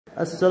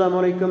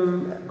Assalamu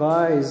alaikum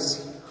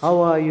guys, how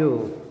are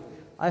you?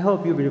 I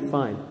hope you will be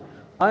fine.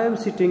 I am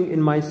sitting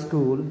in my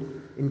school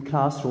in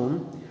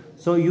classroom,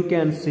 so you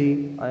can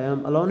see I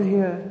am alone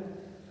here.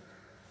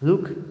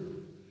 Look,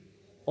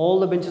 all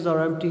the benches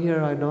are empty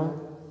here, I know.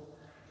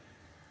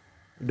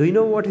 Do you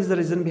know what is the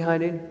reason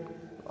behind it?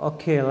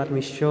 Okay, let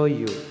me show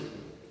you.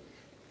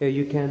 Here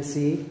you can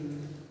see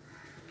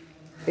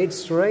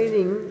it's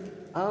raining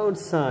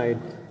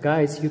outside.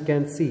 Guys, you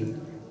can see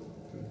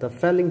the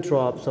falling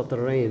drops of the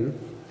rain.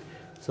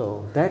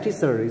 So that is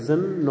the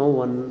reason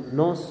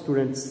no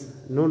student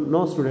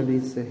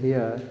is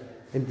here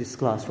in this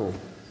classroom.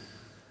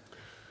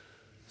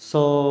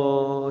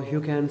 So you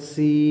can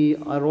see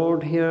I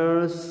wrote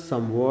here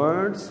some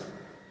words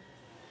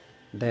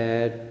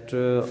that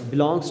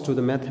belongs to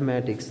the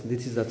mathematics.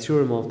 This is the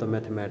theorem of the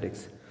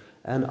mathematics.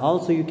 And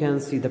also you can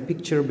see the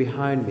picture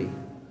behind me,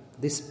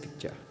 this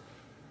picture.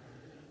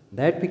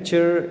 That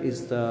picture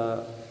is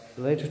the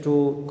related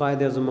to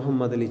Quaid-e-Azam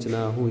Muhammad Ali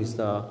Jinnah, who is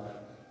the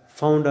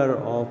founder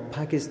of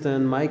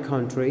Pakistan, my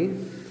country.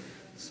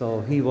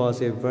 So he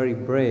was a very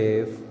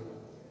brave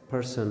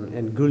person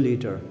and good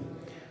leader.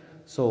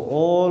 So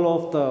all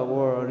of the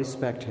world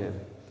respect him.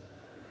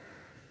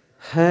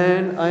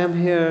 And I am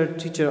here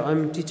teacher.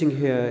 I'm teaching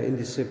here in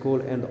this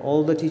school, and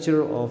all the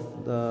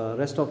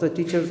rest of the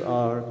teachers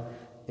are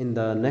in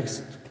the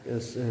next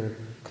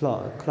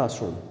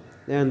classroom,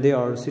 and they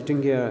are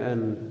sitting here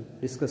and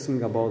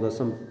discussing about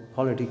some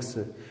politics.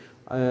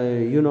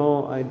 You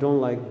know, I don't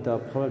like the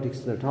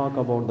politics, the talk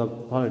about the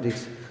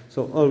politics.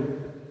 So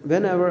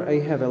whenever I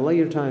have a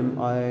later time,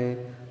 I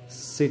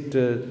sit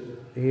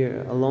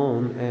here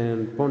alone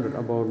and ponder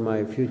about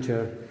my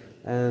future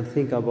and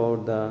think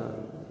about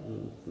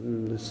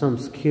some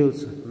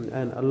skills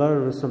and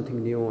learn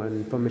something new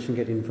and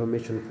get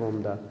information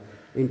from the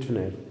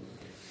internet.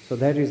 So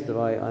that is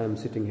why I am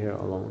sitting here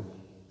alone.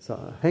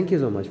 So thank you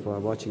so much for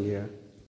watching here.